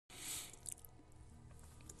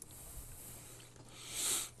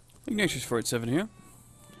Ignatius 487 here.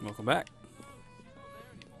 Welcome back.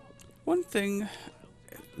 One thing,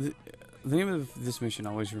 the name of this mission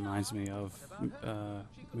always reminds me of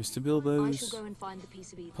Mr. Bilbo's I shall go and find the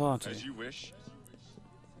piece of evil. party. As you wish.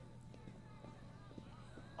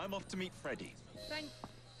 I'm off to meet Freddy.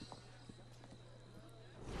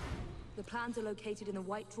 The plans are located in the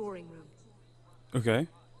white drawing room, Okay.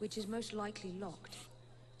 which is most likely locked.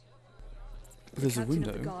 There's the a captain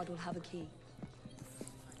window. of the guard will have a key.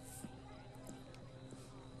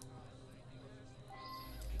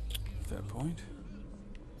 Fair point.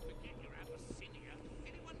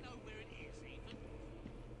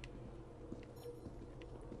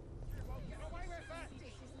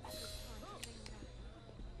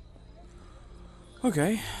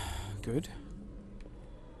 Okay, good.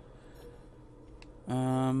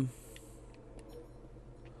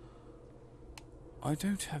 I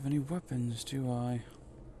don't have any weapons, do I?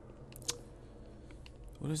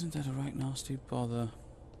 Well, isn't that a right nasty bother?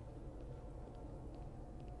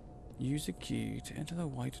 Use a key to enter the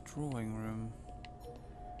white drawing room.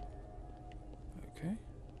 Okay.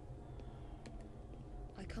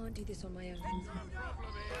 I can't do this on my own.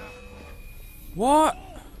 What?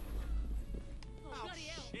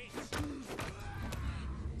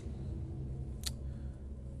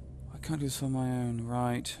 I can't do this on my own.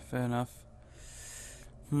 Right, fair enough.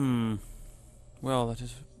 Well, that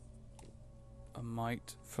is a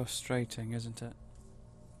mite frustrating, isn't it?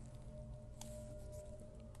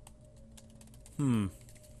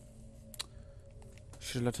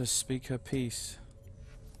 Should let her speak her piece.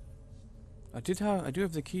 I do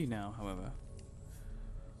have the key now, however.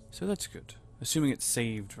 So that's good. Assuming it's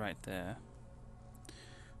saved right there.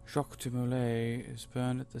 Jacques de Molay is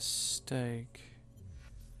burned at the stake.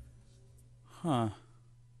 Huh.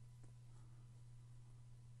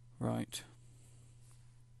 Right.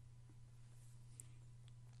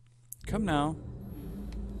 Come now.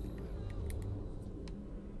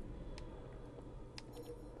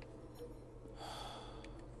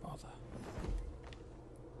 Bother.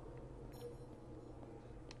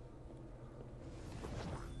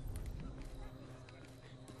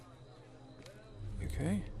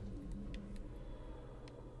 Okay.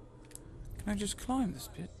 Can I just climb this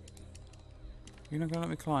bit? You're not gonna let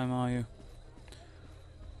me climb, are you?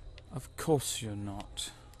 Of course you're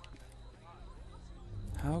not.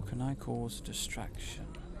 How can I cause a distraction?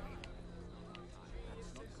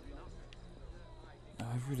 I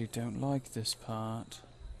really don't like this part.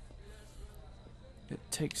 It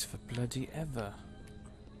takes for bloody ever.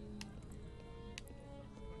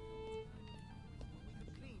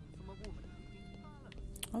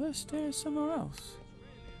 Are there stairs somewhere else?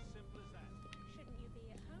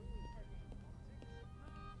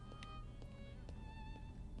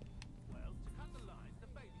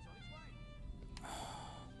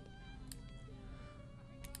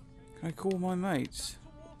 Can I call my mates?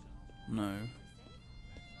 No.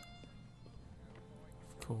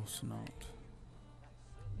 Of course not.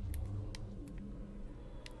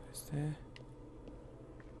 Is there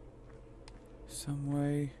some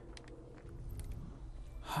way?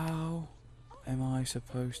 How am I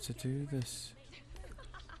supposed to do this?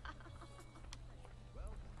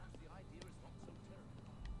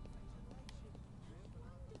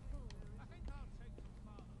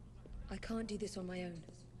 I can't do this on my own.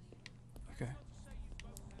 Okay.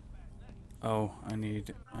 Oh, I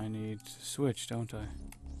need switch, don't I?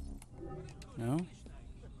 No?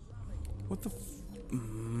 What the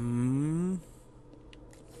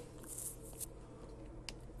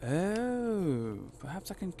Oh, perhaps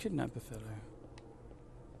I can kidnap a fellow.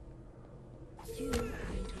 You are going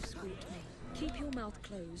to escort me. Keep your mouth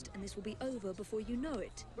closed and this will be over before you know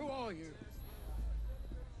it. Who are you?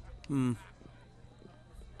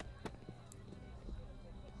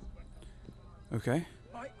 Okay.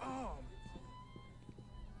 My arm.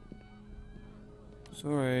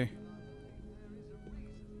 Sorry.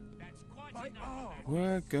 My arm.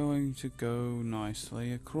 We're going to go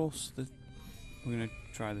nicely across the... We're going to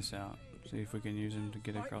try this out. See if we can use him to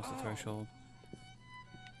get across the threshold.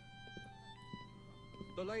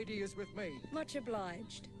 The lady is with me. Much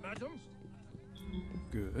obliged. Madam?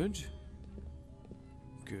 Good.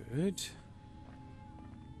 Good.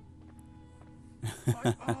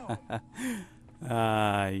 My arm.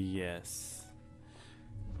 Ah, yes.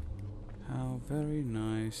 How very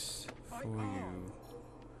nice for you.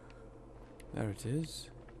 There it is.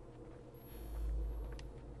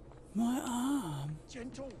 My arm.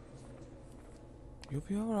 Gentle. You'll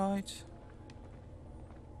be alright.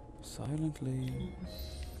 Silently.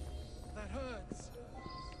 That hurts.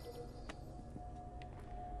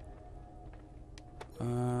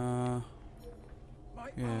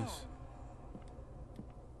 Yes.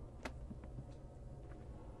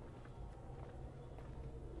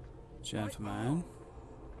 Gentlemen.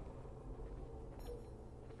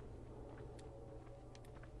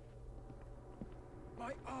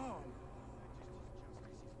 My arm.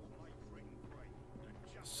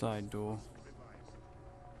 Side door.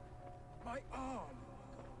 My arm.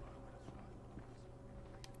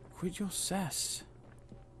 Quit your sass.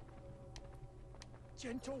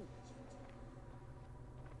 Gentle.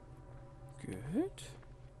 Good.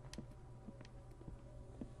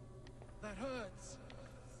 That hurts.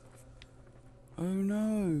 Oh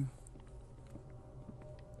no.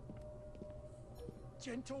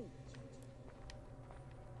 Gentle.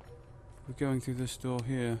 We're going through this door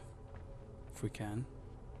here. If we can.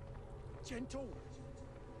 Gentle.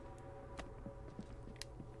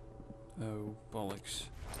 Oh, bollocks.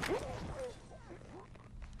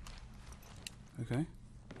 Okay.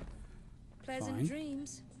 Pleasant Fine.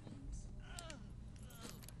 dreams.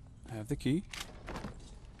 I have the key.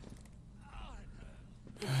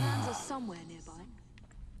 The plans are somewhere nearby.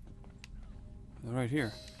 They're right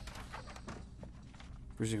here.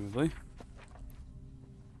 Presumably.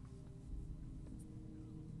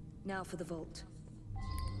 Now for the vault.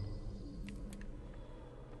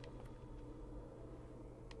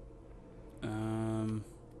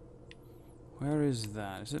 Where is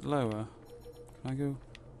that? Is it lower? Can I go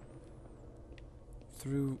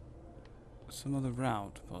through some other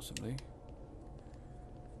route, possibly?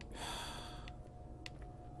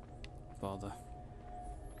 Bother.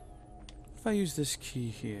 If I use this key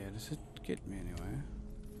here, does it get me anywhere?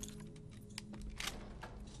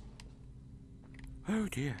 Oh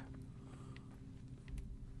dear.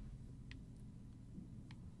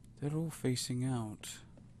 They're all facing out.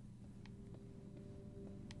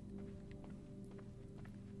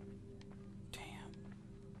 Damn.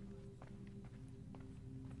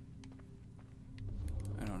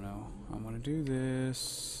 I don't know. I'm gonna do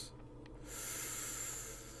this.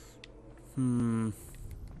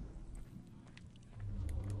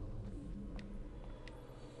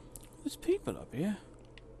 There's people up here.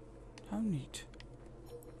 How neat.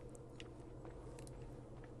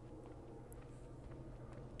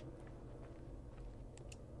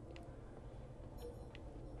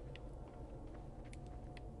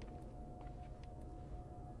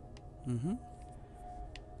 Mm-hmm.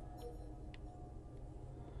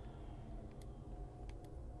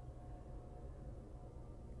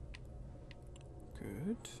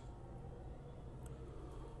 Good.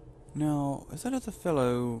 Now, is that other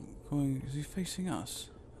fellow going... Is he facing us?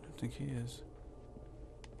 I don't think he is.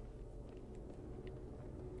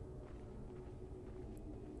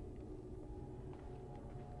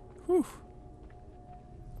 Whew.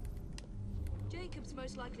 Jacob's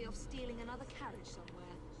most likely off stealing another carriage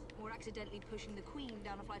somewhere, or accidentally pushing the Queen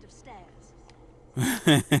down a flight of stairs.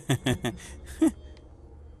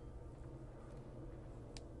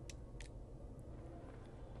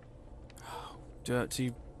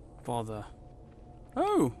 Dirty bother.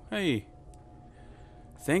 Oh, hey.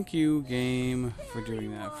 Thank you, game, for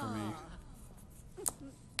doing that for me.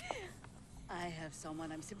 I have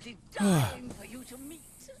someone I'm simply dying for you to meet.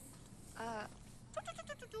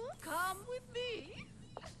 Come with me.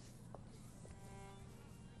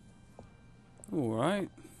 All right.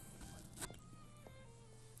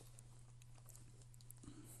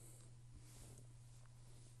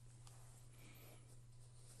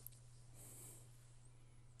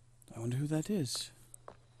 I wonder who that is.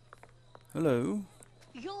 Hello.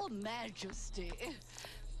 Your Majesty.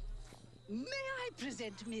 May I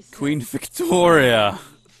present Miss Queen Victoria.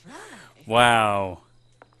 Fry? Wow.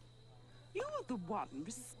 You're the one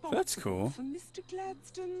responsible That's cool. for Mr.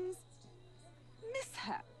 Gladstone's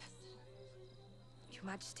mishap. Your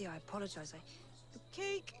Majesty, I apologize. The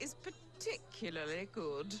cake is particularly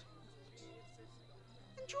good.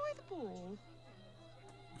 Enjoy the ball.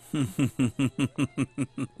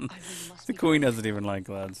 The Queen doesn't even like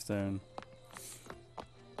Gladstone.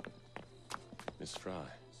 Miss Fry,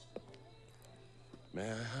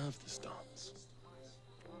 may I have this dance?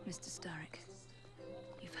 Mr. Starrick,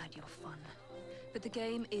 you've had your fun, but the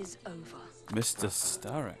game is over. Mr.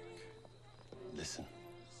 Starrick. Listen.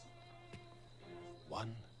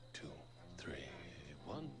 1, 2, 3.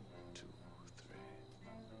 1, 2, 3.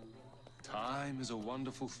 Time is a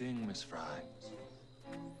wonderful thing, Miss Fry.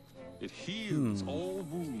 It heals all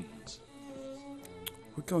wounds.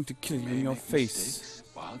 We're going to kill you May in your make face. mistakes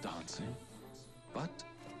while dancing, but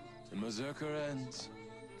the Berserker ends,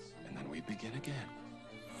 and then we begin again.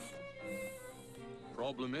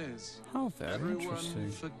 Problem is, How very everyone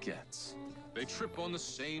interesting. forgets. They trip on the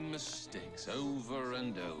same mistakes over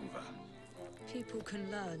and over. People can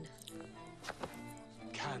learn.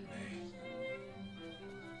 Can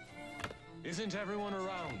they? Isn't everyone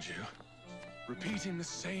around you repeating the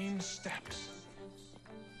same steps?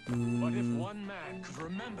 But if one man could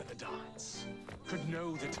remember the dance, could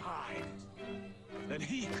know the tide, then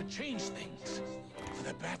he could change things for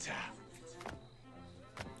the better.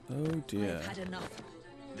 Oh dear. I've had enough.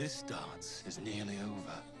 This dance is nearly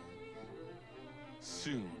over.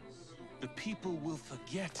 Soon, the people will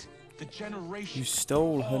forget the generation. You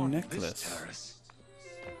stole her on necklace. This terrace.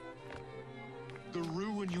 The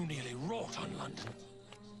ruin you nearly wrought on London.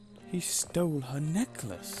 He stole her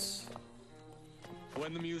necklace.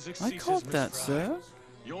 When the music I ceases, caught Miss that, Fry, sir.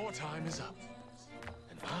 Your time is up,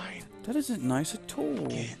 and mine That isn't nice at all.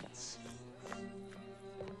 begins.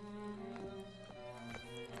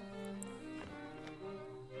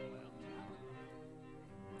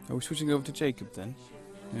 Are we switching over to Jacob then?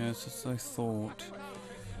 Yes, that's what I thought.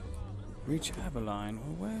 Reach Aberline.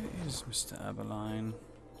 Well, where is Mr. Aberline?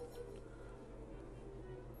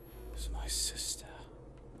 It's my sister.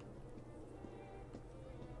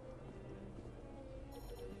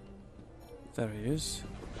 There he is.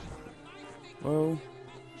 Whoa.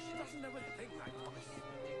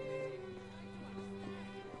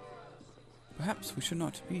 Perhaps we should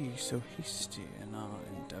not be so hasty in our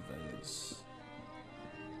endeavours.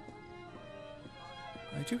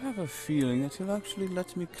 I do have a feeling that he'll actually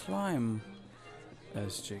let me climb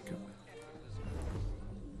as Jacob.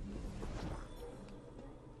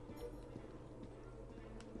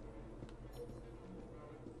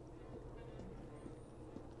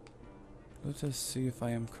 Let us see if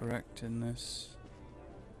I am correct in this.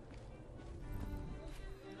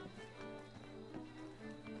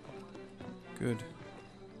 Good.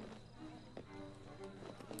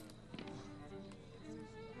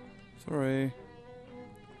 Sorry.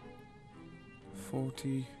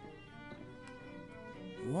 40.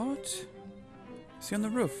 What? Is he on the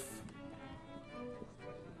roof?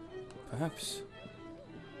 Perhaps.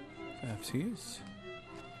 Perhaps he is.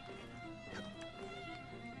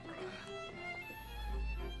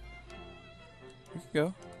 We can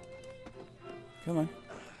go. Come on.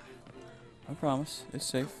 I promise. It's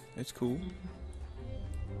safe. It's cool.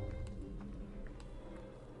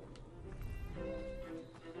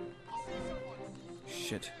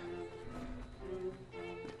 Shit.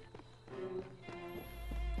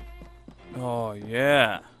 Oh,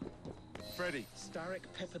 yeah. Freddy, Starrick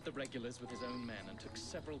peppered the regulars with his own men and took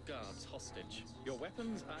several guards hostage. Your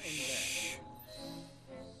weapons are in there.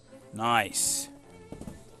 Nice.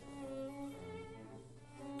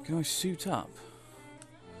 Can I suit up?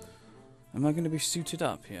 Am I going to be suited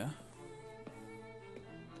up here?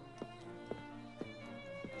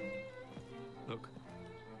 look.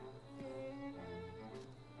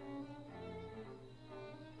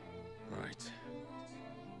 Right.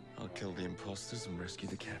 I'll kill the imposters and rescue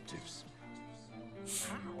the captives.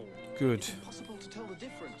 How? Good. Impossible to tell the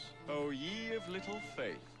difference. Oh, ye of little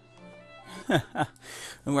faith.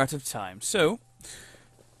 And we're out of time. So,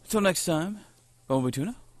 until next time, Bumblebee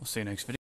Tuna. We'll see you next video.